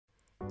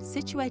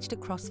Situated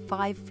across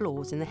 5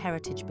 floors in the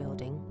Heritage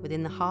Building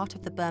within the heart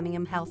of the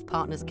Birmingham Health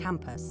Partners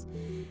campus,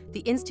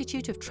 the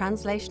Institute of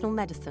Translational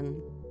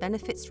Medicine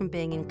benefits from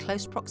being in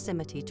close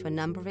proximity to a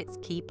number of its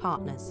key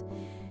partners,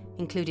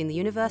 including the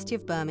University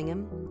of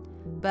Birmingham,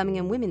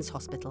 Birmingham Women's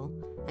Hospital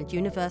and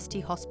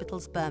University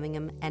Hospitals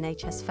Birmingham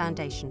NHS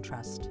Foundation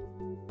Trust.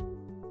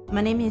 My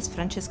name is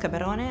Francesca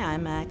Barone.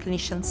 I'm a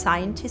clinician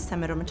scientist,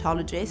 I'm a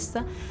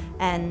rheumatologist,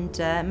 and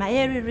my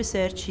area of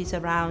research is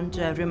around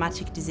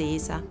rheumatic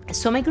disease.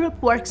 So my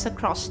group works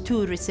across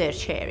 2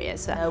 research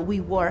areas. We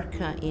work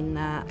in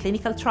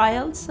clinical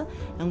trials,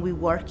 and we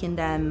work in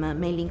them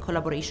mainly in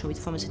collaboration with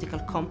pharmaceutical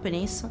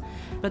companies,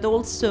 but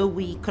also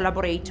we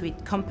collaborate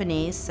with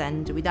companies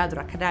and with other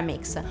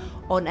academics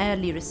on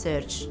early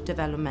research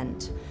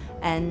development.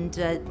 And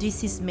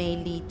this is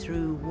mainly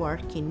through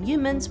work in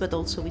humans, but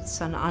also with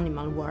some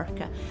animal work.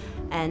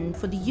 And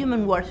for the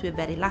human work, we're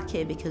very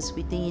lucky because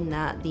within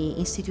the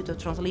Institute of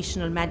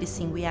Translational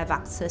Medicine, we have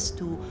access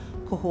to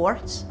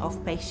cohorts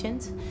of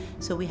patients.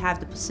 So we have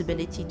the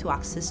possibility to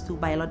access to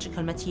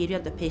biological material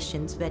the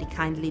patients very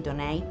kindly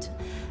donate,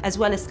 as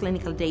well as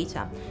clinical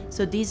data.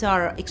 So these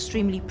are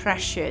extremely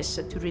precious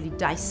to really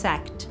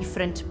dissect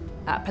different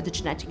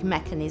pathogenetic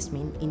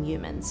mechanism in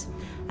humans.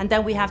 And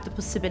then we have the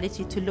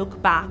possibility to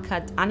look back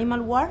at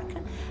animal work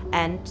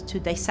and to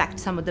dissect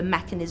some of the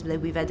mechanisms that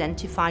we've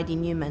identified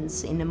in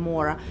humans in a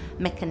more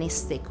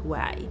mechanistic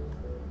way.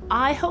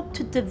 I hope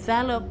to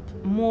develop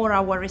more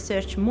our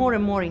research more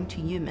and more into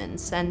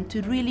humans and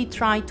to really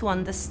try to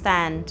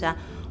understand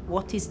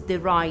what is the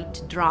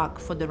right drug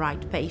for the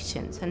right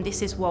patient. And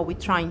this is what we're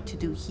trying to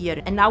do here.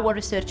 And our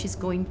research is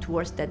going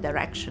towards that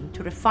direction,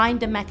 to refine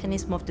the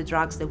mechanism of the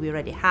drugs that we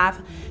already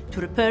have, to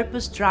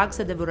repurpose drugs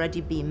that have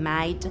already been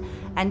made,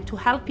 and to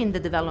help in the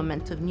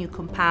development of new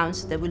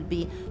compounds that will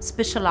be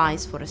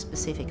specialized for a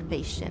specific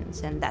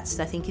patient. And that's,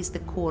 I think, is the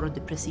core of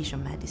the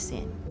precision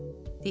medicine.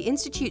 The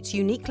Institute's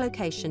unique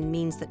location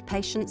means that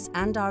patients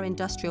and our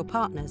industrial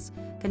partners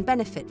can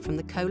benefit from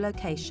the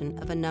co-location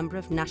of a number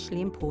of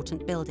nationally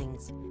important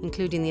buildings,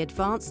 including the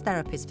Advanced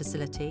Therapies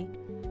Facility,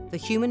 the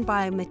Human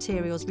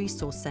Biomaterials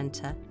Resource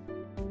Centre,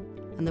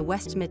 and the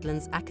West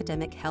Midlands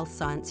Academic Health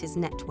Sciences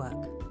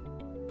Network.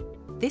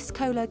 This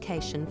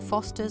co-location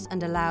fosters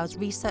and allows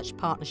research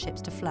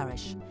partnerships to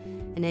flourish,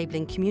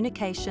 enabling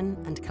communication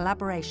and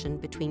collaboration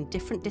between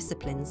different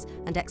disciplines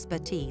and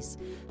expertise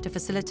to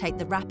facilitate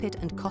the rapid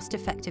and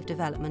cost-effective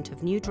development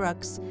of new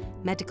drugs,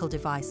 medical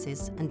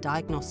devices and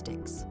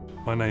diagnostics.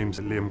 My name's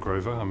Liam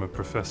Grover. I'm a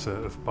Professor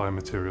of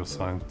Biomaterial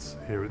Science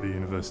here at the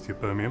University of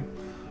Birmingham.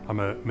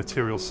 I'm a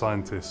material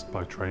scientist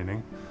by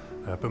training,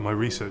 but my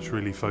research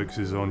really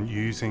focuses on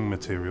using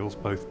materials,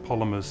 both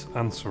polymers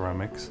and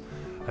ceramics,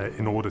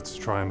 in order to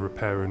try and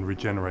repair and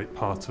regenerate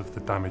parts of the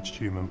damaged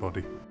human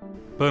body.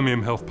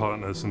 Birmingham Health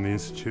Partners and the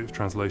Institute of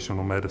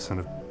Translational Medicine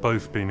have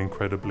both been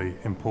incredibly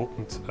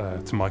important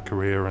to my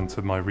career and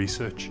to my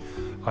research.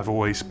 I've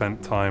always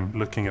spent time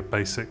looking at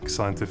basic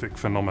scientific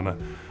phenomena.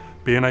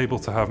 Being able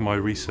to have my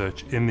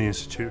research in the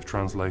Institute of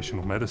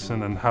Translational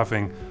Medicine and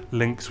having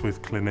links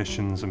with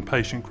clinicians and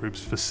patient groups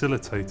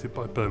facilitated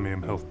by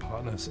Birmingham Health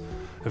Partners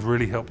have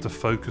really helped to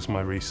focus my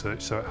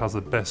research so it has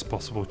the best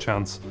possible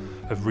chance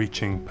of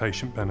reaching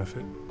patient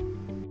benefit.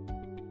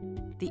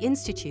 The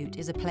Institute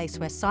is a place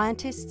where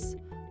scientists,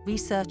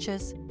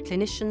 researchers,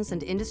 clinicians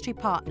and industry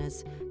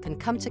partners can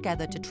come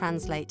together to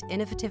translate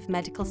innovative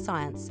medical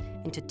science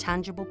into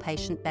tangible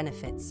patient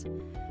benefits,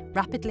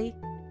 rapidly,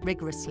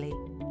 rigorously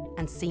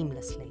and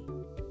seamlessly.